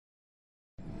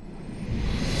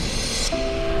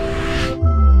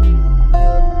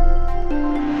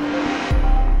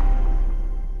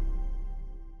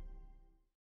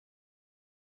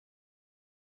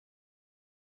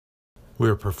We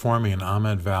are performing an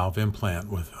Ahmed valve implant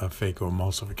with a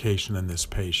phacoemulsification in this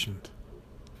patient.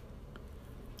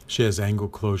 She has angle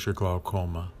closure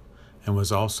glaucoma and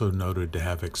was also noted to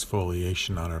have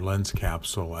exfoliation on her lens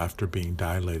capsule after being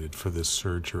dilated for this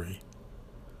surgery.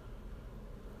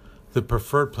 The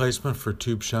preferred placement for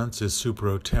tube shunts is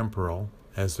supratemporal,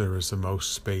 as there is the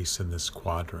most space in this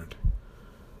quadrant.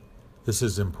 This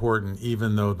is important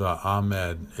even though the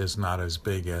Ahmed is not as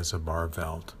big as a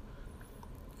Barvelt.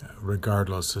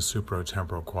 Regardless, the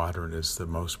supratemporal quadrant is the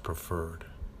most preferred.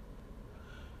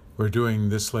 We're doing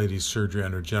this lady's surgery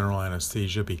under general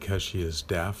anesthesia because she is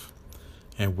deaf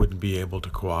and wouldn't be able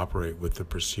to cooperate with the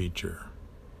procedure.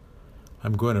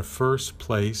 I'm going to first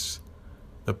place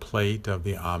the plate of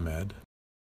the Ahmed.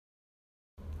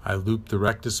 I loop the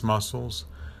rectus muscles.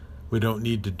 We don't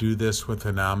need to do this with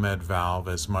an Ahmed valve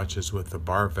as much as with the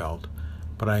Barvelt,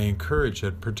 but I encourage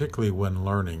it, particularly when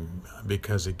learning,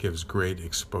 because it gives great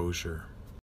exposure.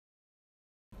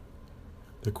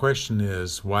 The question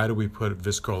is, why do we put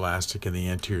viscoelastic in the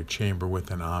anterior chamber with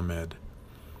an Ahmed?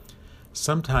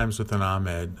 Sometimes with an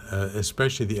Ahmed,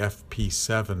 especially the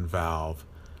FP7 valve,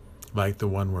 like the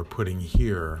one we're putting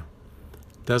here,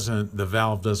 the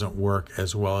valve doesn't work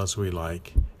as well as we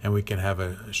like, and we can have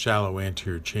a shallow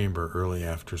anterior chamber early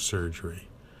after surgery.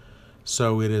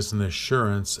 So it is an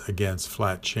assurance against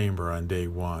flat chamber on day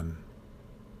one.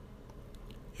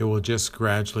 It will just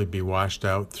gradually be washed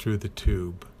out through the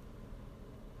tube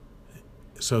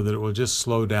so that it will just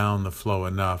slow down the flow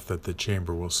enough that the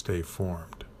chamber will stay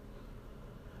formed.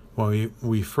 When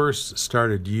we first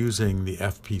started using the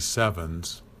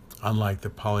FP7s, unlike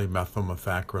the polymethyl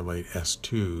methacrylate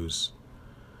S2s,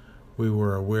 we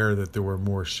were aware that there were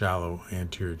more shallow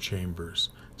anterior chambers.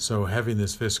 So having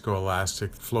this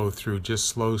viscoelastic flow through just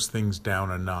slows things down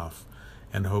enough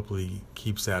and hopefully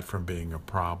keeps that from being a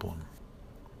problem.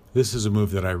 This is a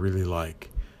move that I really like.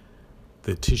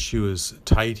 The tissue is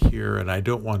tight here, and I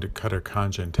don't want to cut her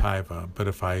conjunctiva, but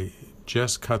if I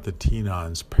just cut the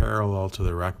tenons parallel to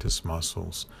the rectus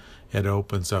muscles, it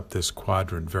opens up this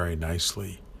quadrant very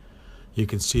nicely. You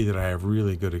can see that I have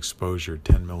really good exposure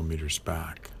 10 millimeters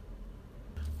back.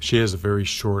 She has a very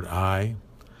short eye.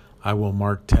 I will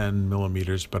mark 10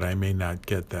 millimeters, but I may not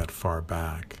get that far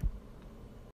back.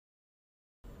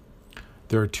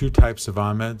 There are two types of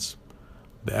Ahmeds,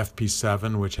 the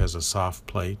FP7, which has a soft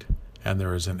plate, and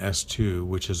there is an S2,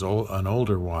 which is an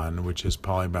older one, which is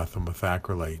polymethyl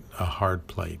methacrylate, a hard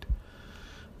plate.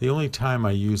 The only time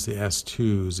I use the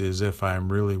S2s is if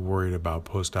I'm really worried about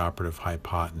postoperative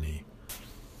hypotony.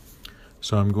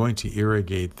 So I'm going to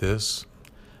irrigate this.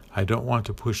 I don't want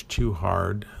to push too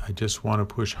hard. I just want to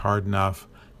push hard enough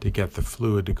to get the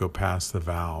fluid to go past the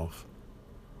valve.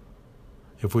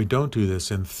 If we don't do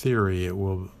this, in theory, it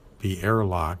will be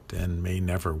airlocked and may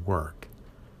never work.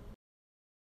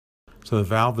 So the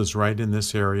valve is right in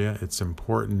this area. It's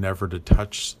important never to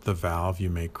touch the valve. You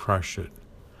may crush it.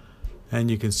 And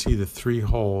you can see the 3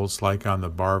 holes, like on the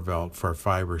Barvelt, for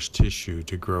fibrous tissue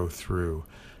to grow through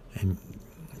and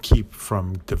keep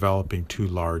from developing too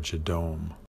large a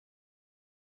dome.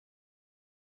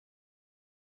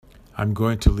 I'm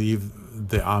going to leave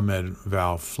the Ahmed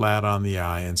valve flat on the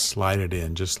eye and slide it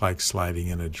in, just like sliding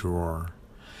in a drawer.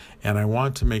 And I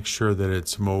want to make sure that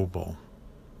it's mobile.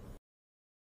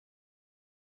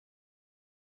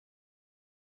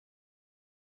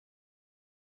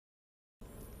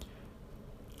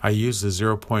 I use the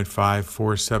 0.5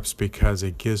 forceps because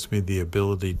it gives me the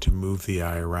ability to move the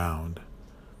eye around.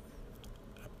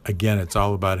 Again, it's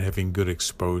all about having good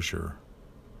exposure.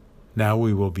 Now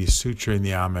we will be suturing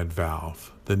the Ahmed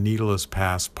valve. The needle is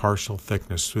passed partial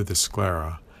thickness through the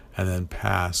sclera and then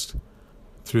passed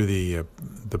through the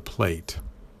plate.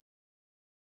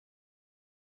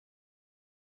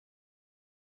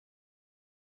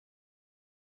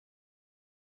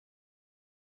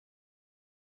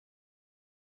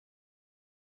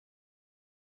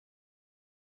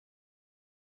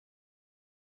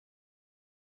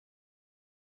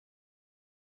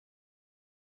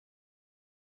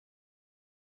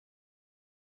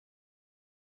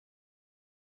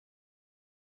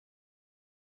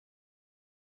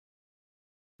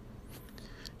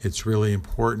 It's really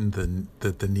important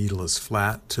that the needle is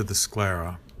flat to the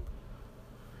sclera.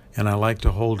 And I like to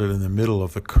hold it in the middle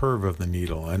of the curve of the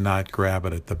needle and not grab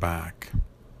it at the back.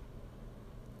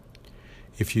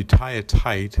 If you tie it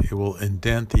tight, it will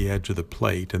indent the edge of the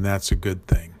plate, and that's a good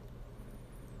thing.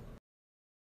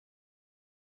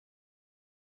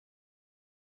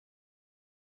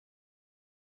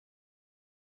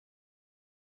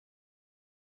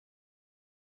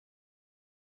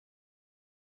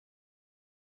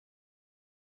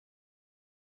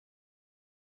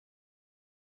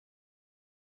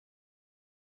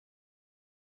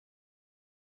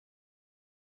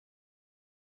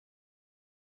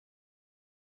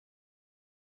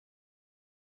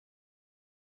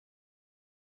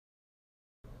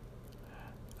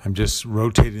 I'm just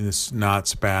rotating the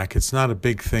knots back. It's not a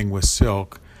big thing with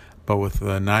silk, but with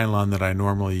the nylon that I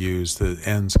normally use, the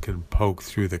ends can poke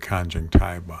through the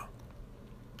conjunctiva.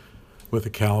 With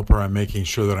the caliper, I'm making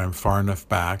sure that I'm far enough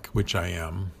back, which I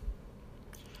am.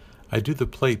 I do the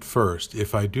plate first.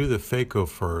 If I do the phaco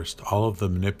first, all of the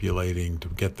manipulating to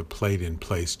get the plate in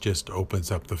place just opens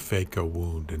up the phaco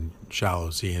wound and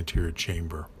shallows the anterior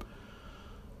chamber.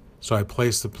 So I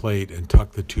place the plate and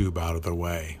tuck the tube out of the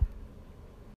way.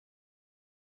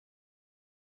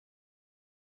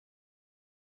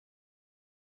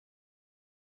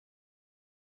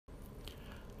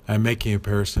 I'm making a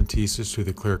paracentesis through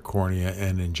the clear cornea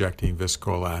and injecting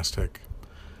viscoelastic.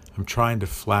 I'm trying to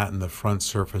flatten the front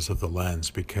surface of the lens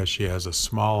because she has a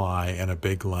small eye and a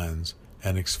big lens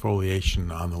and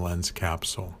exfoliation on the lens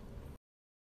capsule.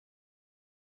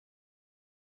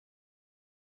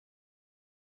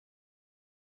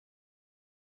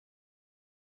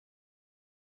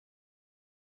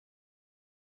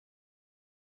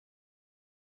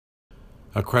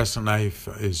 A crescent knife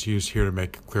is used here to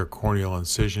make a clear corneal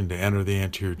incision to enter the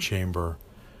anterior chamber,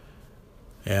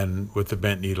 and with the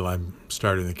bent needle I'm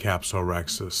starting the capsule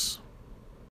rhexis.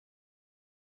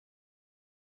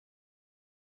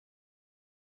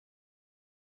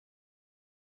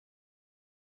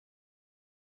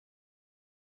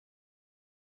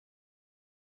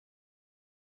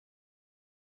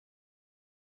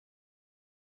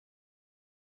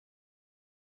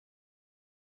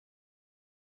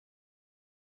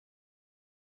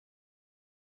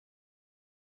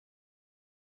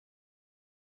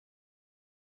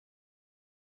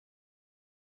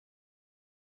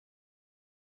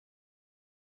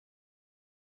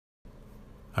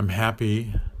 I'm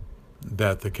happy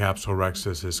that the capsule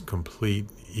rhexis is complete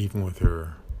even with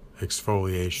her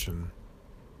exfoliation.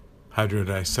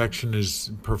 Hydrodissection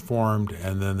is performed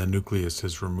and then the nucleus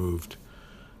is removed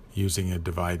using a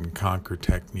divide and conquer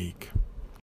technique.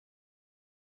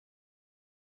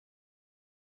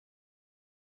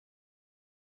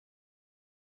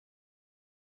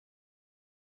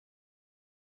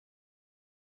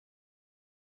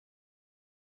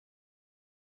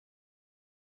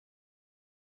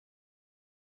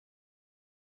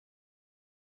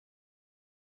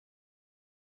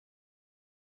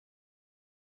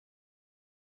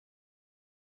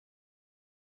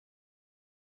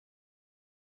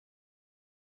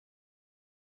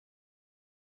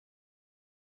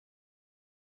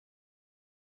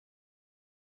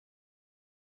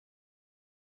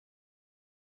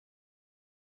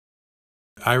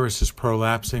 Iris is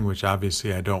prolapsing, which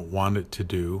obviously I don't want it to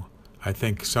do. I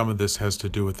think some of this has to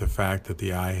do with the fact that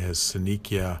the eye has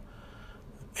synechia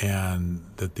and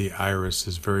that the iris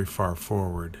is very far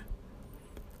forward.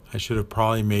 I should have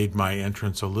probably made my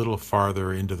entrance a little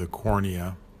farther into the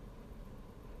cornea.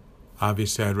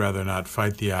 Obviously, I'd rather not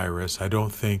fight the iris. I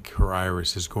don't think her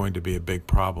iris is going to be a big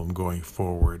problem going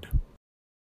forward.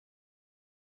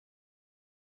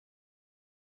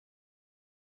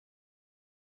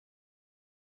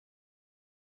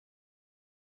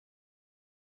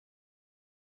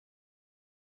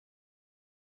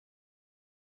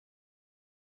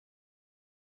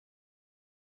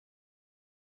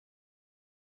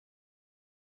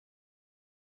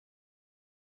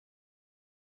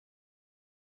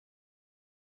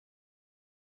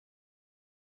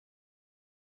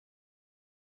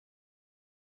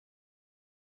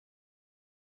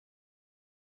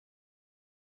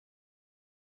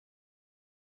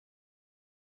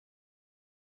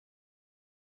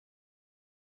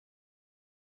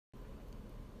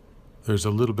 There's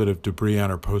a little bit of debris on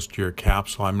her posterior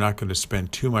capsule. I'm not going to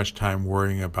spend too much time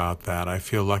worrying about that. I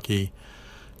feel lucky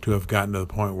to have gotten to the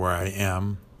point where I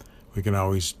am. We can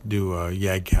always do a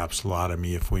YAG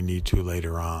capsulotomy if we need to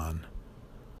later on.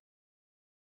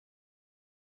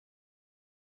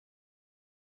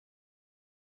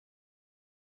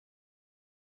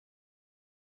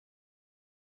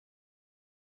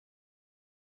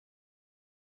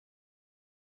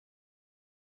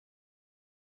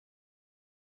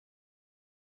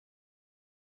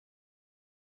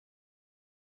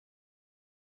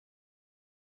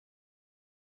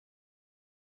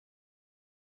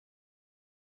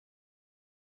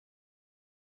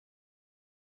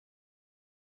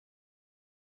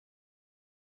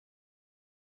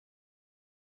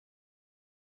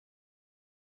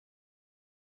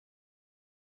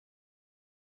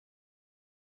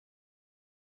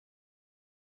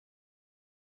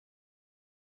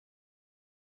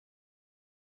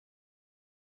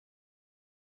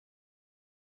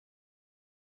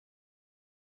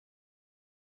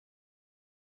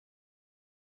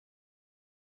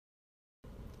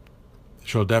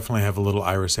 She'll definitely have a little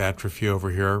iris atrophy over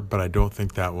here, but I don't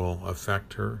think that will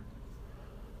affect her.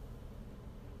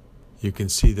 You can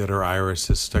see that her iris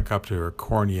is stuck up to her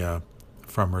cornea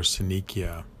from her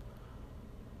synechia.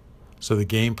 So the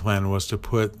game plan was to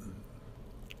put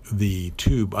the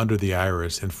tube under the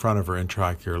iris in front of her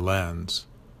intraocular lens,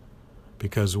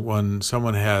 because when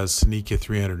someone has synechia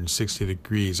 360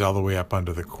 degrees all the way up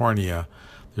under the cornea,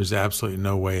 there's absolutely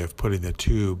no way of putting the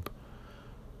tube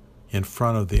in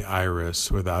front of the iris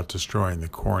without destroying the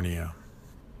cornea.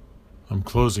 I'm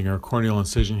closing our corneal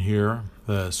incision here.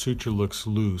 The suture looks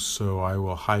loose, so I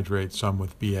will hydrate some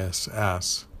with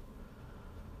BSS.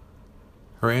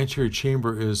 Her anterior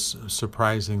chamber is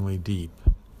surprisingly deep.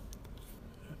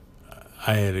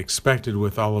 I had expected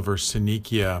with all of her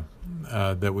synechia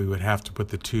that we would have to put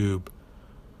the tube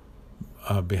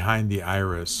behind the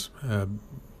iris.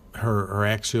 Her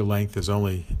axial length is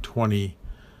only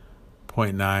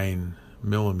 20.9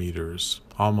 millimeters,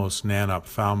 almost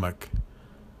nanophthalmic,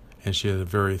 and she has a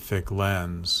very thick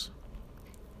lens.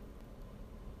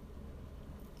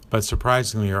 But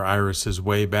surprisingly, her iris is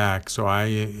way back, so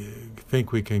I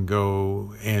think we can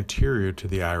go anterior to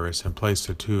the iris and place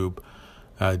the tube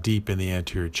deep in the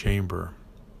anterior chamber.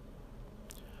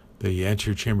 The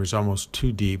anterior chamber is almost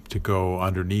too deep to go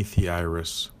underneath the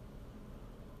iris.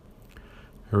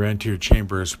 Her anterior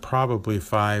chamber is probably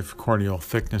 5 corneal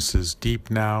thicknesses deep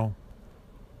now.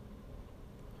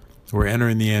 We're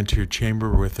entering the anterior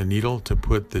chamber with a needle to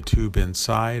put the tube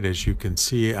inside. As you can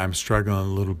see, I'm struggling a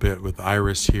little bit with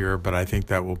iris here, but I think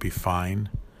that will be fine.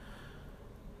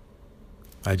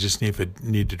 I just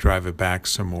need to drive it back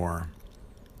some more.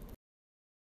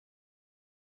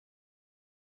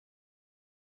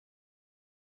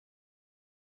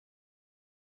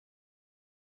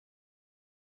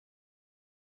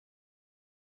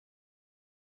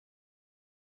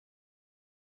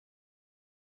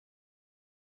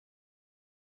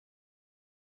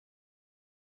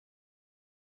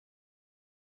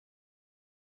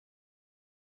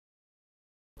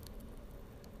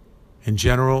 In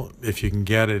general, if you can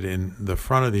get it in the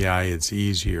front of the eye, it's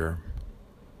easier.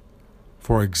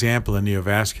 For example, in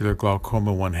neovascular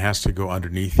glaucoma, one has to go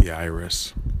underneath the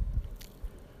iris.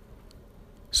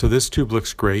 So this tube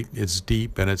looks great. It's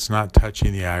deep and it's not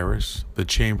touching the iris. The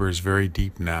chamber is very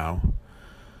deep now.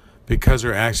 Because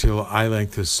her axial eye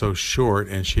length is so short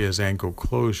and she has angle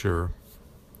closure,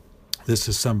 this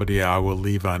is somebody I will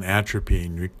leave on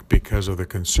atropine because of the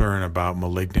concern about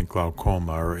malignant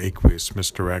glaucoma or aqueous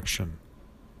misdirection.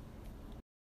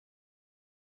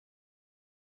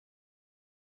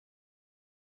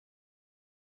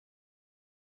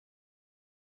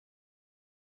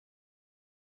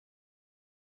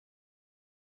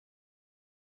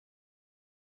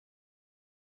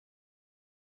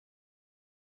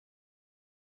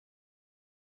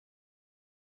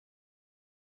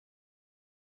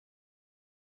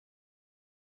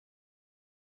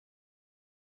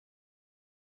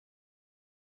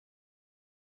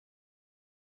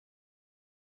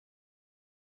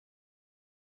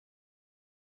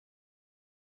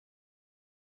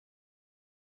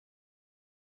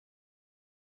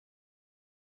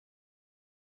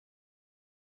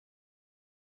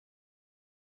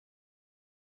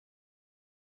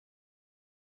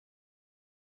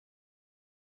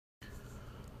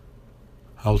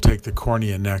 I'll take the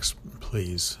cornea next,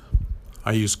 please.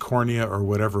 I use cornea or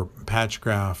whatever patch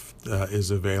graft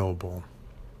is available.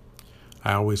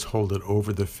 I always hold it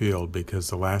over the field because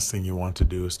the last thing you want to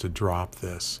do is to drop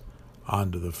this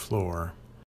onto the floor.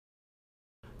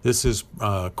 This is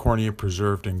cornea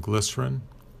preserved in glycerin,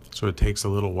 so it takes a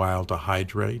little while to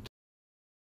hydrate.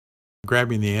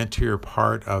 Grabbing the anterior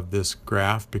part of this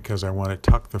graft because I want to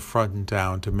tuck the front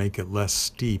down to make it less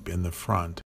steep in the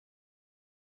front.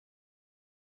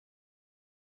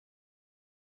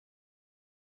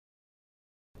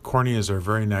 Corneas are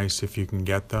very nice if you can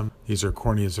get them. These are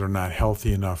corneas that are not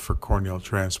healthy enough for corneal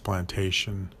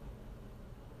transplantation.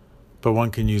 But one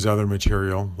can use other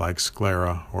material like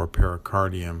sclera or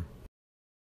pericardium.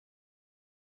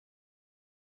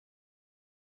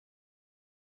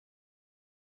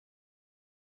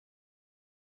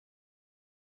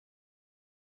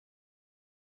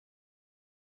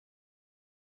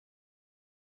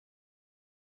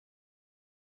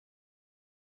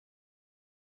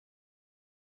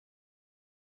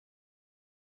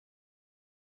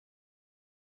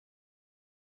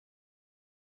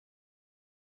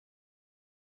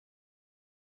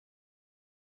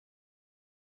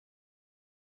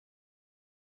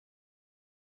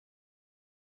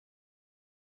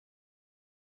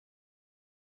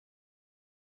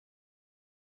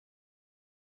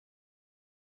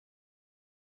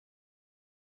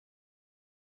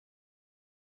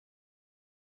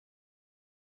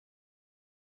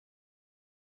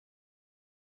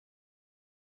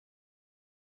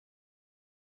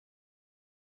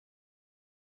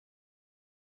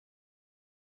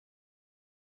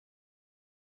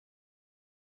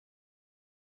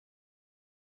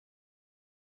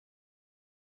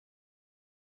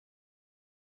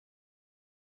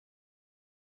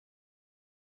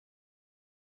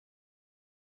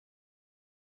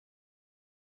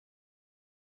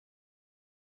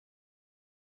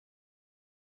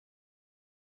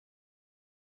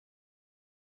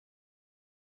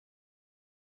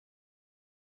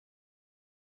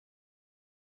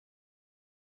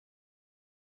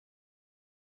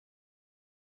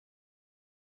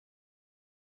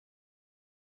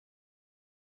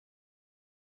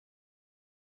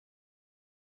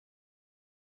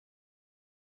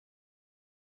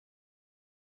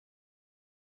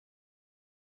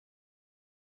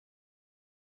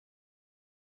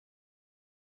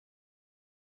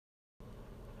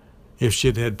 If she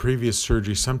had had previous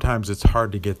surgery, sometimes it's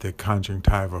hard to get the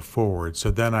conjunctiva forward.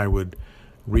 So then I would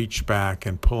reach back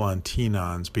and pull on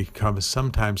tenons because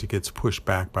sometimes it gets pushed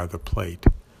back by the plate.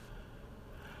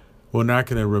 We're not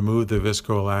going to remove the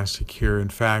viscoelastic here. In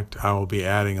fact, I will be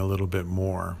adding a little bit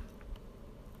more.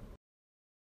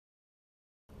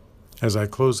 As I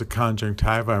close the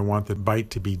conjunctiva, I want the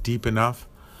bite to be deep enough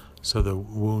so the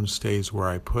wound stays where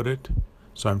I put it.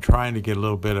 So I'm trying to get a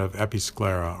little bit of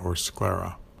episclera or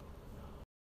sclera.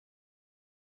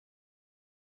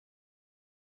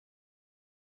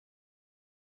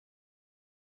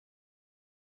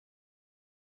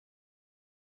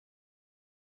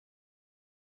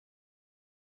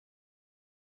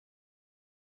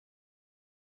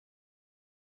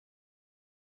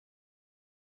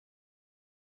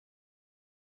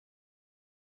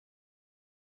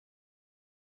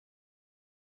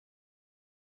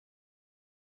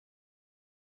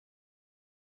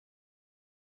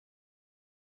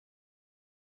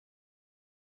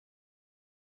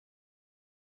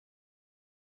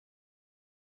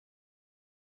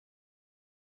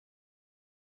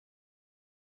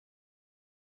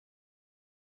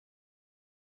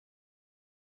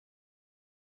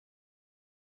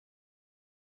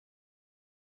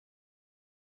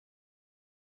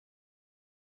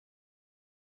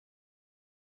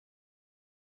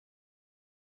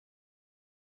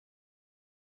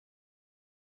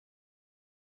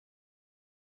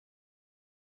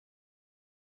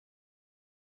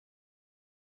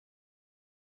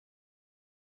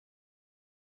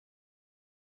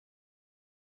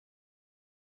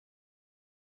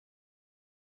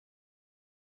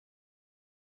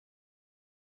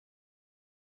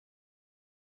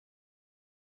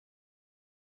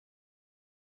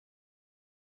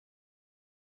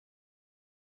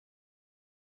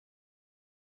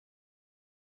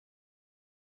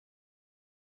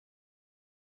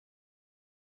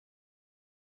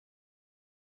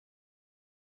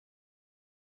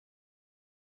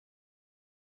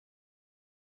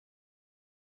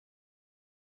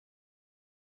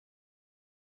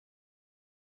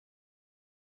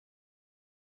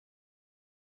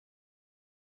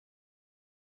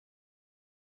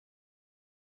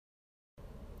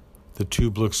 The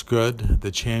tube looks good. The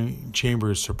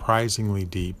chamber is surprisingly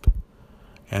deep.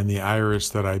 And the iris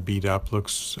that I beat up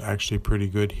looks actually pretty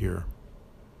good here.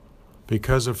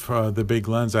 Because of the big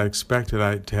lens, I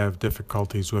expected to have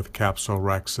difficulties with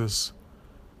capsulorhexis.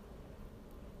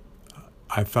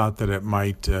 I thought that it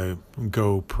might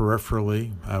go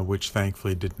peripherally, which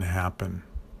thankfully didn't happen.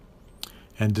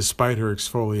 And despite her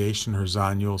exfoliation, her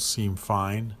zonules seem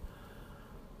fine.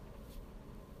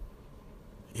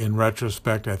 In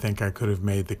retrospect, I think I could have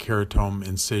made the keratome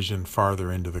incision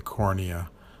farther into the cornea.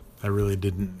 I really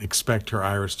didn't expect her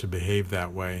iris to behave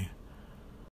that way.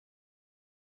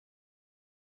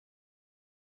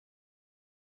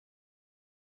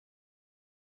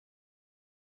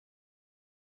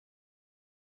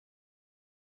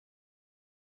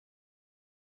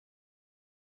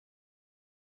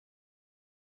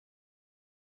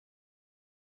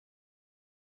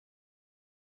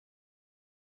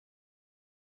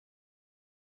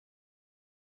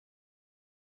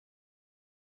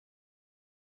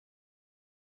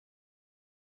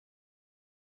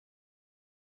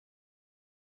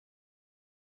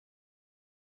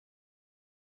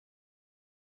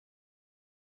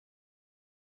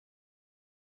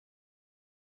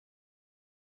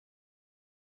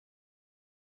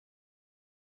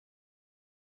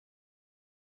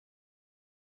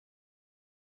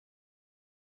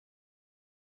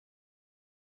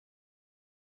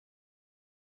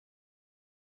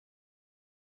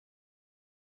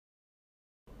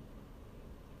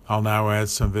 I'll now add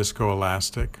some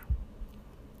viscoelastic.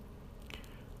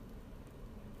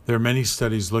 There are many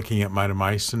studies looking at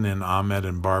mitomycin in Ahmed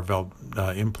and Barvelt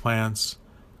implants.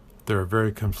 They're a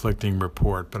very conflicting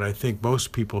report, but I think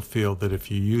most people feel that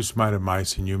if you use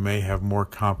mitomycin, you may have more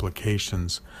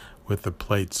complications with the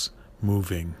plates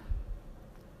moving.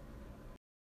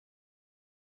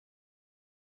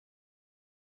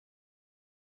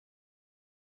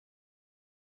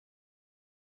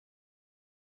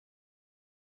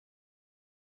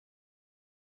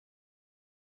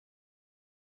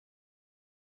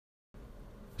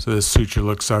 So this suture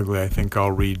looks ugly. I think I'll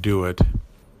redo it.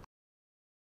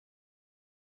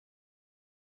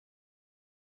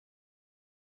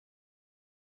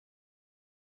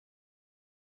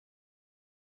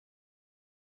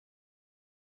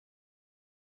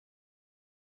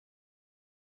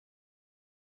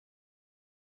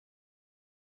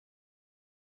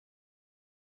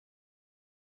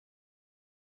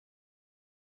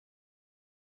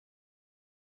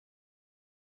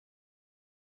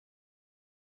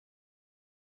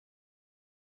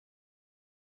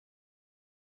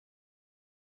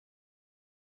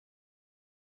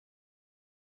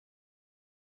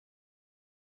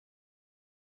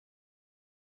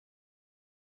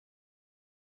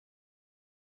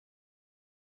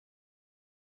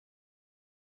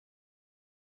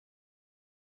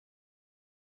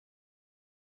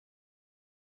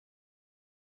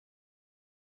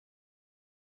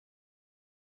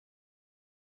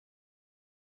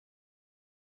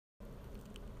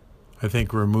 I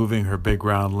think removing her big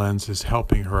round lens is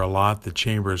helping her a lot. The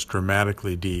chamber is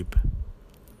dramatically deep.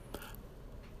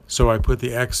 So I put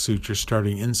the X suture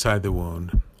starting inside the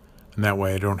wound, and that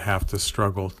way I don't have to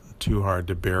struggle too hard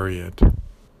to bury it.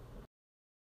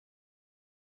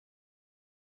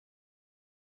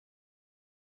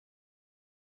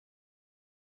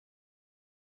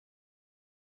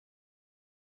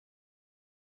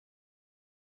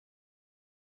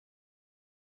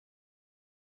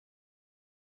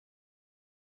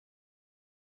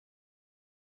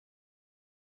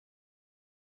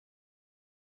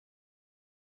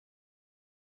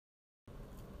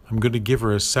 I'm going to give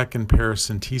her a second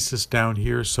paracentesis down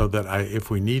here so that if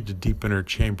we need to deepen her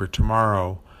chamber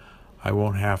tomorrow, I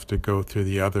won't have to go through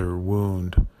the other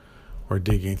wound or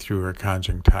digging through her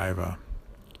conjunctiva.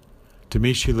 To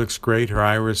me, she looks great. Her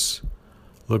iris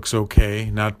looks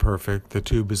okay, not perfect. The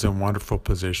tube is in wonderful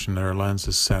position. Her lens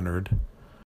is centered.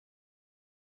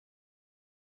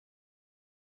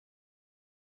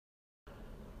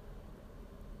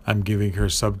 I'm giving her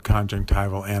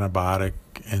subconjunctival antibiotic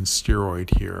and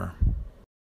steroid here.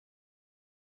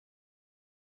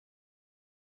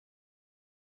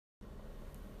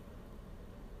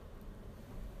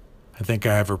 I think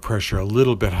I have her pressure a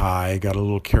little bit high. I got a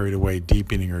little carried away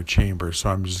deepening her chamber,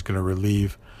 so I'm just going to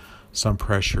relieve some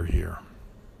pressure here.